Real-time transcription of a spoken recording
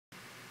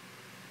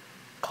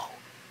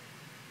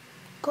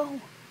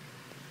Go.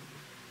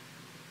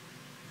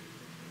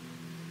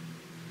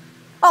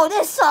 Oh,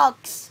 this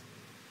sucks.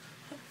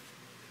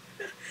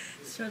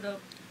 Shut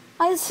up.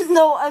 I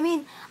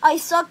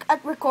suck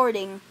at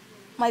recording.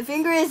 My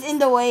finger is in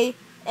the way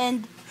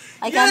and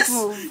I can't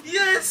move.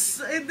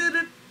 Yes! I did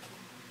it!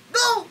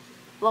 No!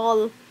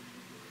 Lol.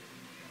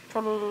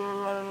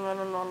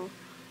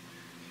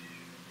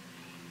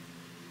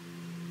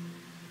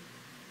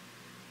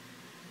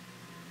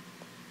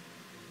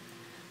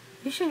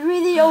 You should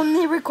really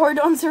only record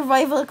on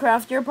Survival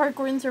Craft. Your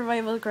parkour in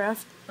Survival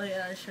Craft. Oh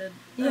yeah, I should.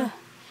 Yeah.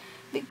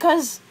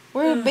 Because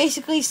we're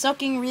basically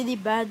sucking really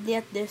badly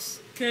at this.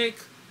 Cake.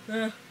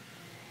 Oh,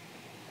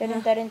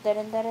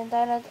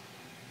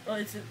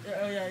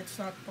 it's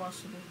not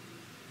possible.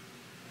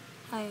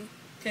 Hi.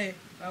 Okay,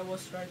 I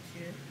was right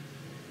here.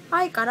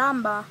 Hi,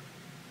 caramba.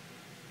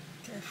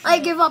 Okay, I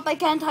give up. I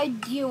can't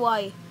hide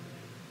DUI.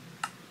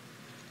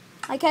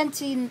 I can't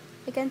see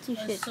I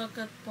shit. suck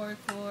at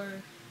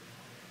parkour.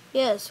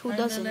 Yes, who I'm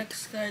doesn't? the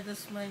next guy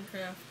that's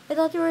Minecraft. I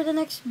thought you were the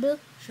next Bill.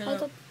 Shut I up.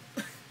 thought.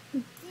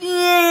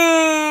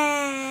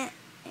 Yeah.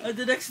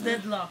 The next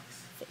Deadlocks.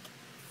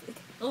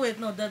 Oh wait,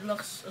 no,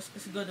 Deadlocks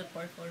is good at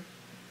parkour.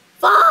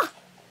 Fuck!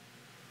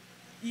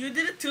 You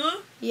did it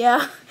too?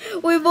 Yeah,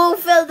 we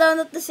both fell down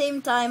at the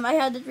same time. I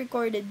had it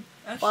recorded.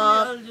 Actually,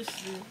 Fuck. I'll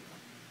just do.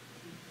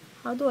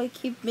 How do I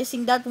keep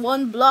missing that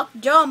one block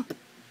jump?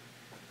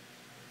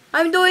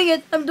 I'm doing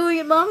it,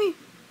 mommy.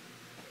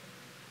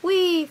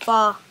 Wee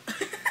fa.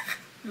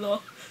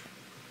 No.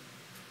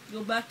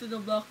 Go back to the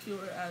block you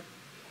were at.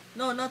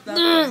 No, not that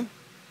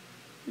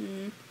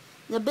one.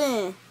 The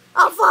bin.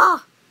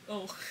 Alpha.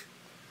 Oh.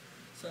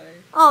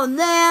 Sorry. Oh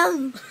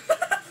man.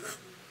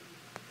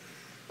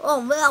 Oh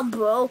man,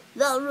 bro,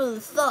 that really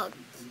sucked.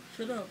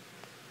 Shut up.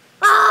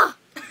 Ah!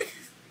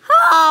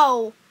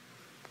 How?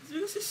 It's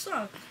because you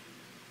suck.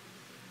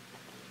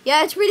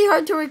 Yeah, it's pretty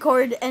hard to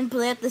record and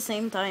play at the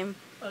same time.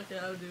 Okay,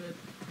 I'll do it.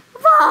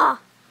 Ah!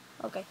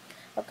 Okay.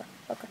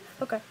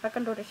 I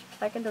can do this.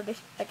 I can do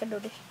this. I can do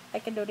this. I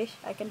can do this.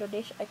 I can do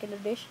this. I can do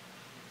this.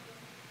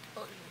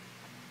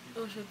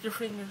 Oh shit, your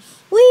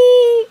fingers.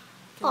 Whee!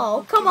 Okay,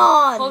 Oh, come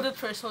on. Hold it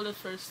first, hold it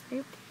first.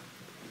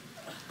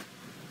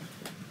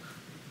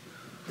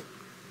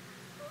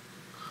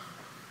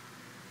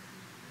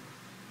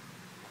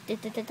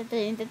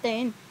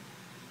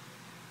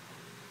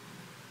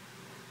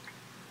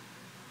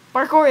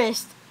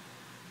 Parkourist.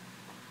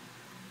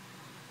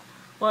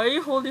 Why are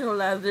you holding a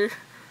ladder?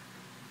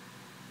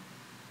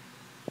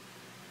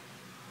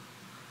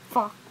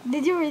 Fuck.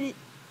 Did you really?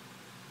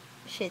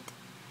 Shit.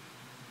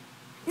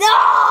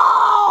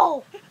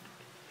 No!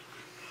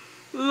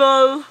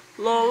 Lol.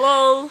 Lol.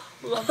 Lol.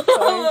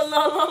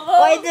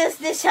 Why does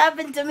this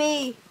happen to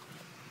me?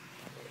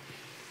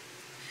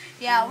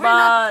 Yeah, we're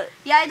not.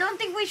 Yeah, I don't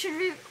think we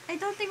should. I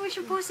don't think we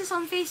should post this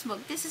on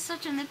Facebook. This is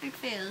such an epic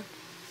fail.